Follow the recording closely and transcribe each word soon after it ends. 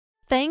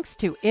Thanks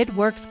to It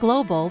Works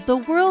Global, the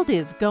world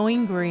is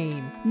going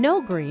green.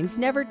 No greens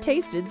never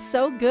tasted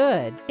so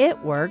good. It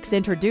Works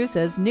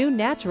introduces new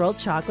natural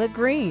chocolate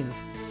greens.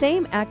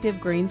 Same active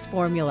greens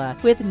formula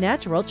with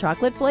natural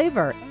chocolate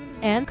flavor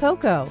and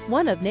cocoa,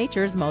 one of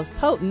nature's most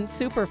potent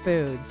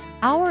superfoods.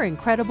 Our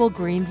incredible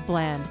greens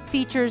blend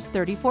features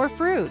 34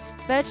 fruits,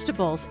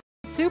 vegetables,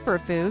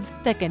 superfoods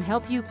that can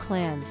help you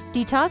cleanse,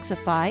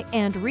 detoxify,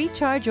 and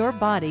recharge your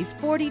body's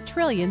 40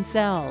 trillion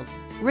cells.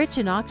 Rich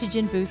in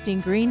oxygen-boosting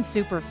green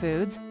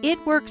superfoods,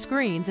 It Works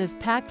Greens is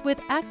packed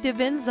with active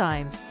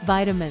enzymes,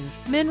 vitamins,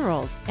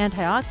 minerals,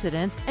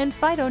 antioxidants, and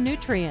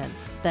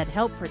phytonutrients that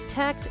help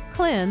protect,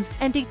 cleanse,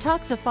 and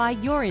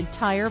detoxify your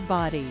entire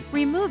body,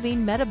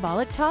 removing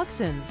metabolic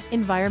toxins,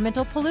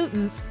 environmental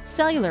pollutants,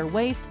 cellular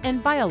waste,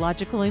 and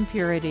biological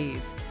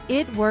impurities.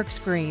 It Works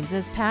Greens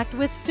is packed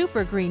with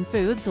super green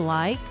foods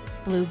like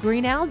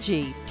blue-green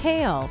algae,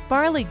 kale,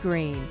 barley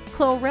green,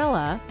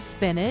 chlorella,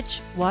 spinach,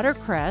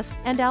 watercress,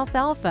 and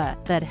alfalfa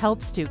that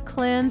helps to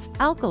cleanse,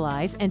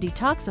 alkalize, and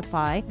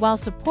detoxify while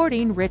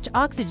supporting rich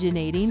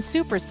oxygenating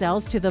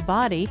supercells to the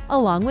body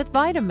along with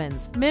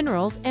vitamins,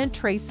 minerals, and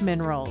trace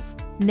minerals.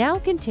 Now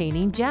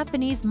containing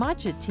Japanese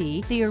matcha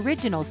tea, the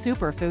original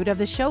superfood of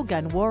the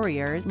Shogun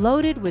warriors,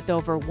 loaded with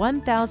over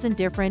 1,000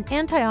 different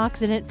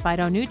antioxidant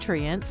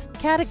phytonutrients,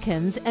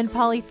 catechins, and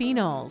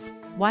polyphenols.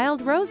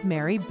 Wild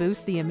rosemary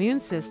boosts the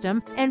immune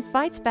system and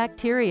fights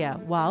bacteria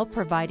while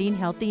providing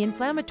healthy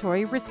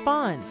inflammatory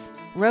response.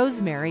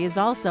 Rosemary is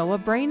also a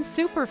brain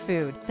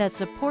superfood that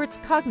supports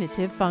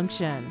cognitive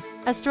function.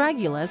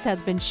 Astragalus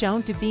has been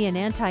shown to be an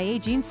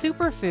anti-aging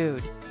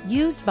superfood.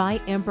 Used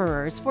by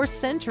emperors for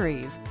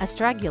centuries,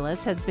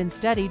 astragalus has been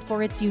studied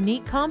for its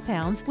unique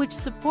compounds which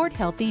support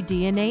healthy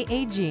DNA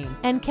aging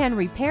and can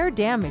repair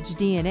damaged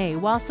DNA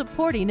while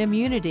supporting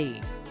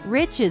immunity.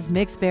 Rich is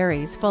mixed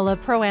berries full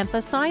of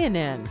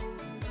proanthocyanin,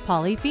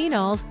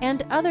 polyphenols,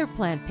 and other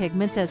plant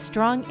pigments as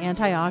strong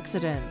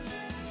antioxidants.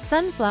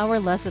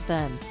 Sunflower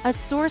lecithin, a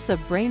source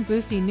of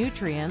brain-boosting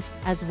nutrients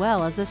as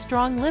well as a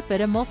strong lipid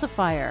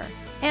emulsifier.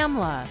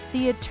 Amla,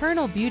 the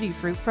eternal beauty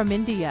fruit from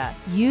India,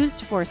 used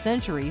for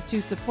centuries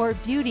to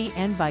support beauty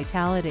and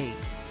vitality.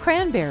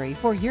 Cranberry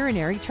for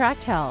urinary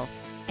tract health.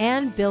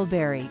 And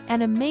bilberry,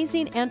 an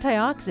amazing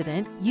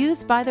antioxidant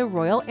used by the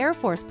Royal Air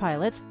Force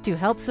pilots to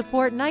help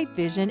support night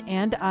vision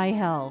and eye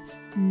health.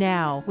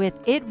 Now, with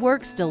It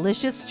Works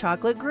delicious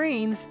chocolate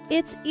greens,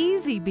 it's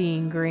easy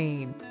being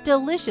green.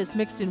 Delicious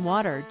mixed in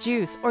water,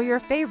 juice, or your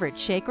favorite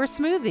shake or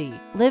smoothie.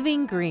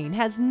 Living green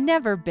has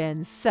never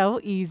been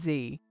so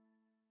easy.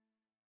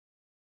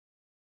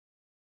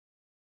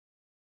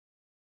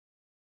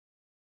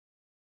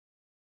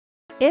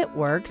 It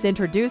Works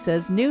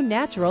introduces new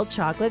natural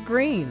chocolate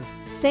greens.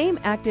 Same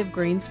active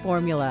greens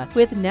formula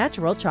with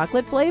natural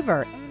chocolate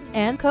flavor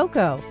and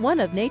cocoa,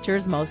 one of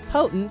nature's most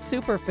potent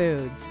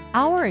superfoods.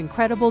 Our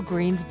incredible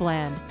greens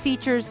blend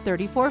features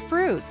 34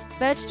 fruits,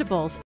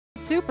 vegetables,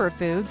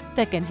 superfoods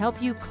that can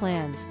help you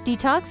cleanse,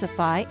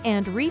 detoxify,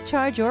 and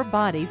recharge your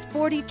body's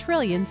 40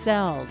 trillion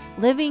cells.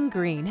 Living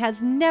green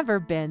has never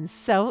been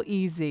so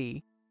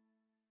easy.